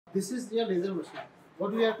This is your laser machine.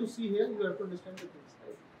 What we have to see here, you have to understand the things.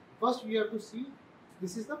 Right? First, we have to see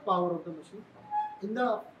this is the power of the machine. In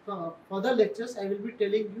the further lectures, I will be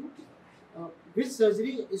telling you which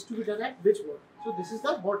surgery is to be done at which watt. So this is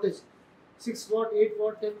the wattage: 6 watt, 8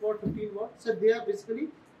 watt, 10 watt, 15 watt. So they are basically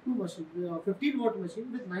two machines. 15 watt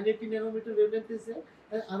machine with 980 nanometer wavelength is there,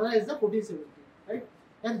 and another is the 1470. Right?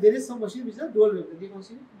 And there is some machine which is a dual wavelength. You can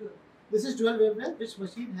see it. This is dual wavelength, which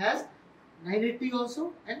machine has 980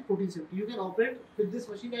 also and 1470. You can operate with this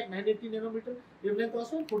machine at 980 nanometer wavelength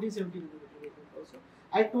also and 1470 nanometer wavelength also.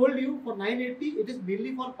 I told you for 980 it is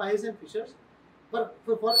mainly for piles and fissures. But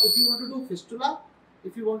for if you want to do fistula,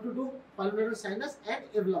 if you want to do pulmonary sinus and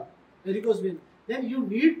evla, varicose vein, then you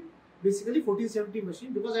need basically 1470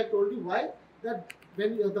 machine, because I told you why. That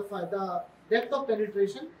when the depth of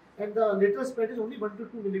penetration and the lateral spread is only 1 to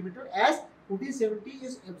 2 millimeter, as 1470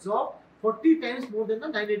 is absorbed 40 times more than the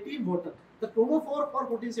 980 in water. The chromophore for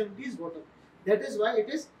 1470 is water. That is why it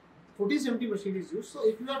is 1470 machine is used. So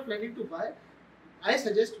if you are planning to buy, I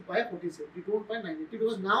suggest to buy 1470. Don't buy 980,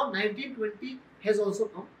 because now 1920 has also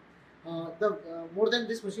come. More than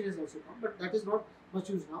this machine has also come, but that is not much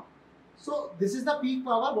used now. So this is the peak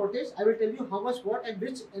power wattage. I will tell you how much watt and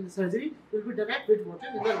which surgery will be done at which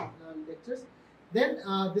wattage in the lectures. Then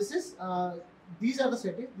this is these are the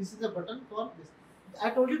settings. This is the button for this.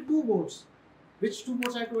 I told you two modes. Which two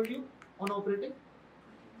modes I told you on operating?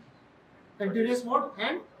 Continuous mode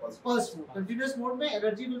and pulse mode. Continuous mode mein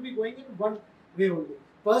energy will be going in one way only.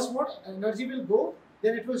 Pulse mode, energy will go,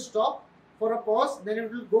 then it will stop for a pause, then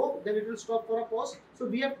it will go, then it will stop for a pause. So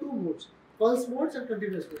we have two modes, pulse modes and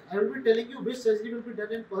continuous mode. I will be telling you which surgery will be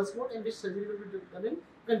done in pulse mode and which surgery will be done in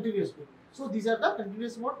continuous mode. So these are the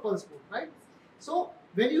continuous mode, pulse mode, right? So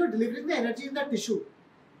when you are delivering the energy in the tissue,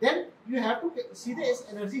 then you have to see the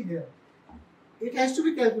energy here. It has to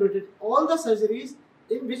be calculated. All the surgeries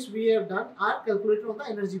in which we have done are calculated on the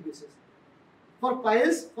energy basis. For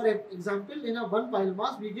piles, for example, in a one pile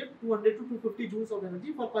mass, we give 200 to 250 joules of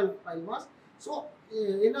energy for pile mass. So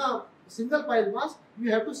in a single pile mass, you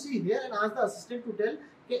have to see here and ask the assistant to tell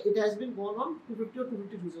that it has been gone on 250 or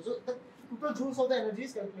 250 joules. So the total joules of the energy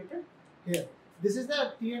is calculated here. This is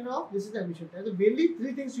the TN off, this is the emission time. So mainly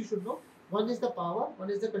three things you should know. One is the power, one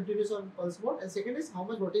is the continuous on pulse mode, and second is how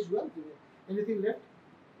much wattage you are giving. Anything left?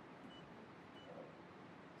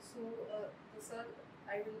 So, sir,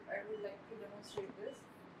 I would like to demonstrate this.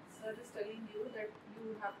 Sir is telling you that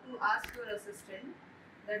you have to ask your assistant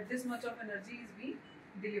that this much of energy is being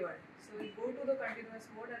delivered. So we go to the continuous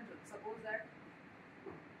mode and suppose that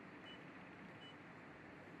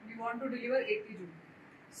we want to deliver 80 joules.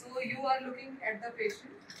 So you are looking at the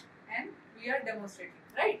patient and we are demonstrating,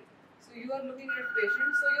 right? So you are looking at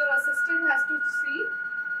patient. So your assistant has to see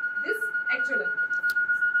this actual energy.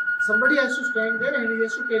 Somebody has to stand there and he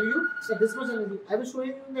has to tell you that this much energy. I will show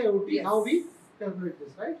you in the OT how we calculate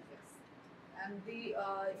this, right? Yes. And the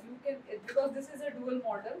you can, because this is a dual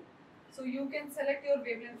model, so you can select your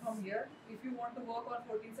wavelength from here. If you want to work on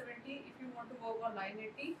 1470, if you want to work on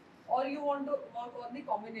 980, or you want to work on the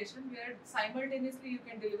combination where simultaneously you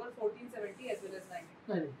can deliver 1470 as well as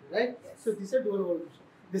 980. Right? Yes. So this is a dual mode.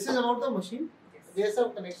 This is about the machine. Yes. There is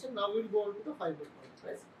some connection. Now we will go on to the fiber part,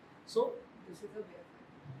 right? So this is the way.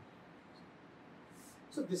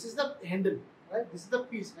 So this is the handle, right? This is the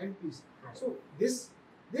piece, hand piece. So this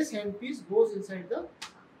hand piece goes inside the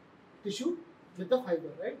tissue with the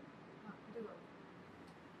fiber, right?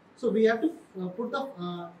 So we have to put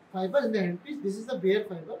the fiber in the hand piece. This is the bare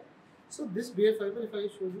fiber. So this bare fiber, if I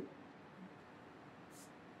show you,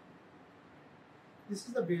 this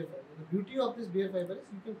is the bare fiber. The beauty of this bare fiber is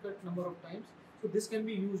you can cut number of times. So this can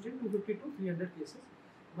be used in 250 to 300 cases.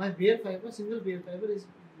 My bare fiber, single bare fiber, is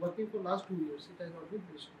working for last 2 years. It has not been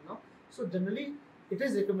finished now. So generally, it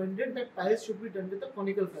is recommended that piles should be done with a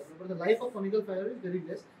conical fiber, but the life of conical fiber is very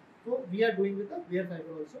less. So we are doing with the bare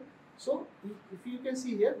fiber also. So if you can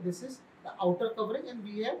see here, this is the outer covering, and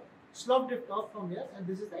we have sloughed it off from here, and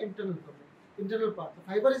this is the internal covering, internal part.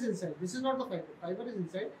 The fiber is inside. This is not the fiber. Fiber is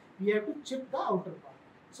inside. We have to chip the outer part.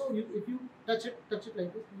 So if you touch it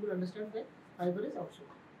like this, you will understand that fiber is outside.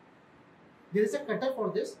 There is a cutter for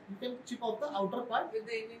this. You can chip off the outer part. With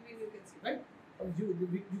the imaging, you can see. Right?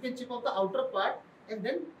 You can chip off the outer part, and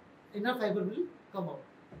then inner fiber will come out.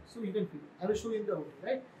 So you can feel it. I will show you in the outer,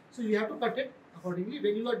 right? So you have to cut it accordingly.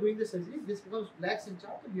 When you are doing the surgery, this becomes black cincha,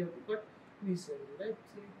 and you have to cut these surgery, right?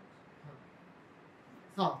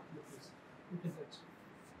 You can touch.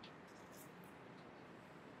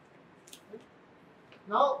 Right?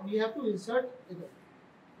 Now we have to insert.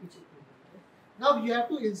 Now you have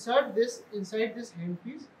to insert this inside this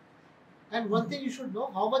handpiece, and one thing you should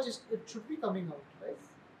know, how much it should be coming out, right?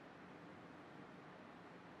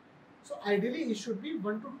 So ideally it should be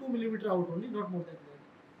 1 to 2 millimeter out only, not more than that.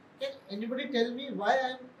 Can anybody tell me why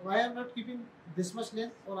I am not keeping this much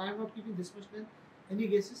length, or I am not keeping this much length? Any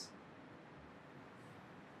guesses?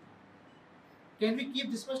 Can we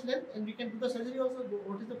keep this much length and we can do the surgery also?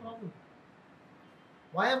 What is the problem?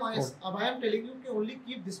 Why am telling you to only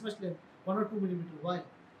keep this much length, 1 or 2 millimeter? Why?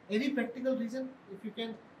 Any practical reason if you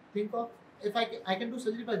can think of? If I can do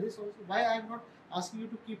surgery by this also, why I am not asking you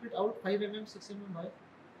to keep it out 5 mm, 6 mm? Why?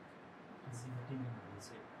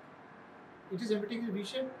 It is emitting in V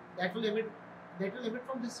shape. That will emit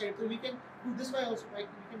from this side. So we can do this way also. Like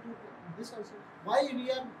we can do this also. Why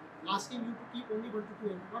we are asking you to keep only 1 to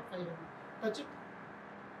 2 mm, not 5 mm? Touch it.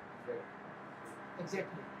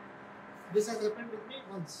 Exactly. This has happened with me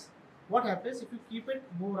once. What happens if you keep it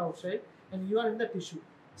more outside and you are in the tissue?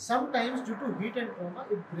 Sometimes due to heat and trauma,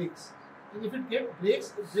 it breaks. And if it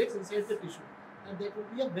breaks inside the tissue, and that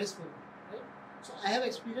would be a mess for you, right? So I have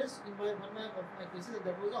experienced in one of my cases, and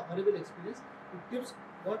that was a horrible experience. The tips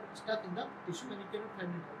got stuck in the tissue and you cannot find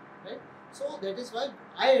it out, right? So that is why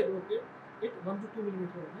I advocate it 1 to 2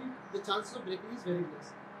 millimeter only. The chances of breaking is very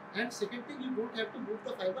less. And second thing, you don't have to move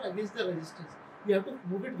the fiber against the resistance. You have to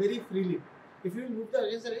move it very freely. If you move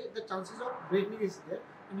against the chances of breaking is there,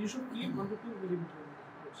 and you should keep 1 to 2 millimeter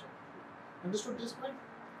outside. Understood this point?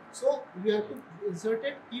 So you have to insert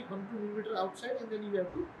it, keep 1 to 2 millimeter outside, and then you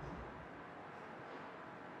have to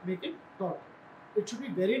make it taut. It should be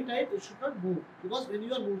very tight. It should not move, because when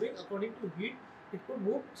you are moving according to heat, it could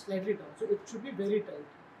move slightly down. So it should be very tight,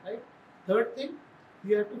 right? Third thing,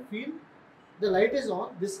 you have to feel the light is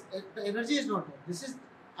on. The energy is not on. This is,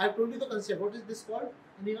 I have told you the concept. What is this called?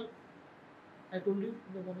 Anyone? I told you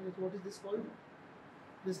what is this called?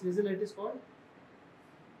 This laser light is called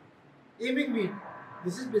aiming beam.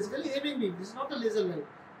 This is basically aiming beam. This is not a laser light.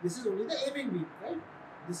 This is only the aiming beam, right?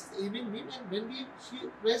 This is aiming beam, and when she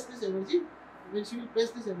press this energy,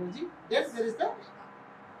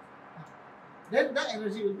 then the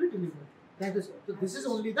energy will be delivered. That is all. So this is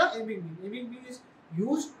only the aiming beam. Aiming beam is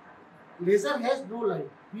used. Laser has no light.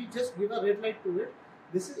 We just give a red light to it.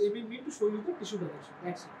 This is aiming beam to show you the tissue direction.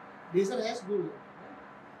 That's it. Laser has no light.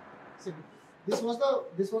 Right? Simple. This was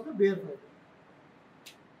the bare fiber.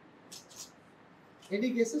 Any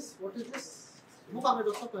guesses? What is this?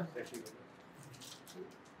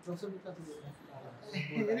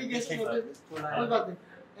 Any guesses what is this?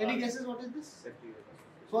 Any guesses what is this?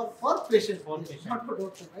 For patient, not for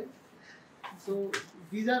doctor, right? So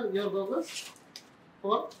these are your goggles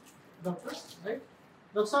for doctors, right?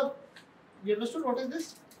 Doctor, you understood what is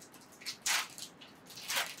this?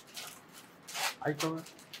 Eye cover.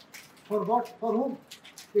 For what? For whom?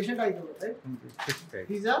 Patient eye cover, right?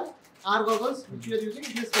 These are our goggles which we are using.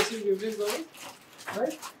 This specific wavelength goggles,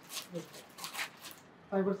 right?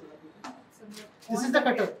 Fiber. This is the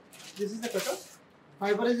cutter. This is the cutter.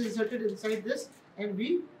 Fiber is inserted inside this, and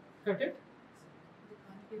we cut it.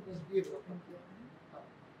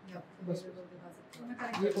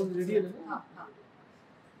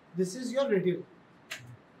 This is your radial.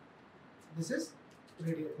 This is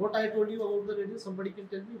radial. What I told you about the radial, somebody can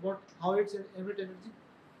tell me how it's emit energy?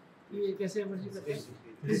 ये कैसे energy करता है?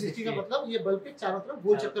 360 का मतलब ये bulb के चारों तरफ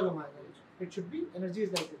गोल चक्कर घुमाएगा. It should be energy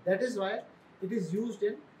is like this. That is why it is used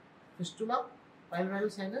in fistula, pilonidal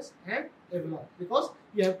sinus, and Agra, because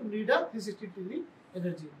you have to need a 360 degree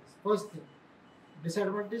energy. First thing.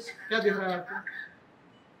 Disadvantage क्या दिख रहा है आपको?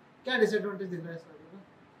 क्या disadvantage दिख रहा है इसका?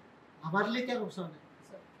 हमारे लिए क्या नुकसान है?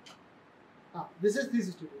 This is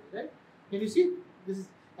 360 degree, right? Can you see? This is,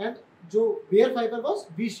 and जो bare fiber was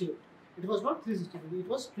V shaped. It was not 360 degree. It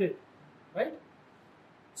was straight, right?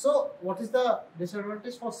 So what is the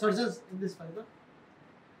disadvantage for surgeons in this fiber?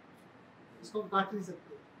 इसको काट नहीं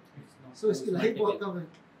सकते. So इसकी life बहुत कम है.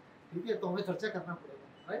 ठीक है, तो हमें खर्चा करना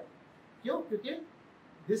पड़ेगा, right? क्यों? क्योंकि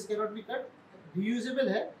this cannot be cut. Reusable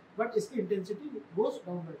है, but इसकी intensity goes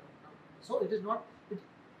down by down. So it is not.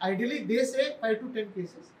 Ideally they say 5 to 10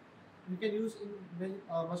 cases. We can use in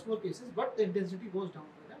much more cases, but the intensity goes down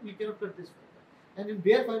by that. We cannot cut this fiber. And in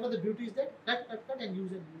bare fiber, the beauty is that cut and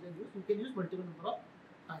use and use and use. You can use multiple number of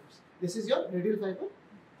times. This is your radial fiber,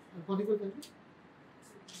 conical fiber.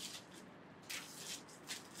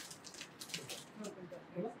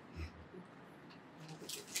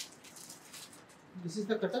 This is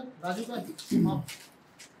the cutter. Raju ka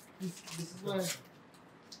this is my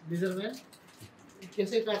laser man.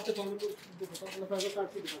 कैसे काटते fibre को उनको पता वाला fibre काट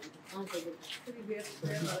के दिखा देते हैं.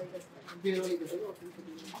 फाइबर बेर वाली करेगा और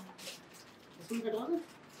इसको कटवा दो.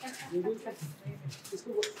 इसको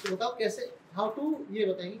बताओ कैसे, हाउ टू, ये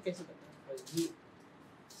बताएंगे कैसे करना है. You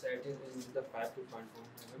set it in the 5 to 5.1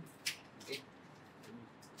 mm.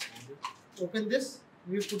 Open this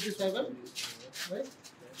We put this fiber, right?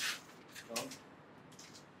 Down.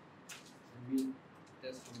 And we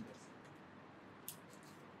test from this.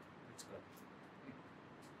 It's cut.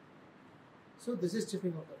 So this is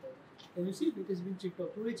chipping of the fiber. Can you see it has been chipped off?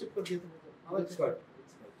 पूरी chip कर दिया तुमने. It's cut.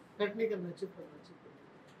 It's cut. Cut नहीं करना, chip करना, chip करना.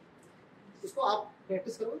 इसको आप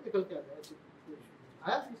प्रैक्टिस करो, निकल के आ जाएगा चिप.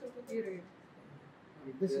 आया फीचर तो ये रही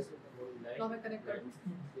this is now मैं connect कर दूँ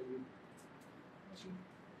Then we machine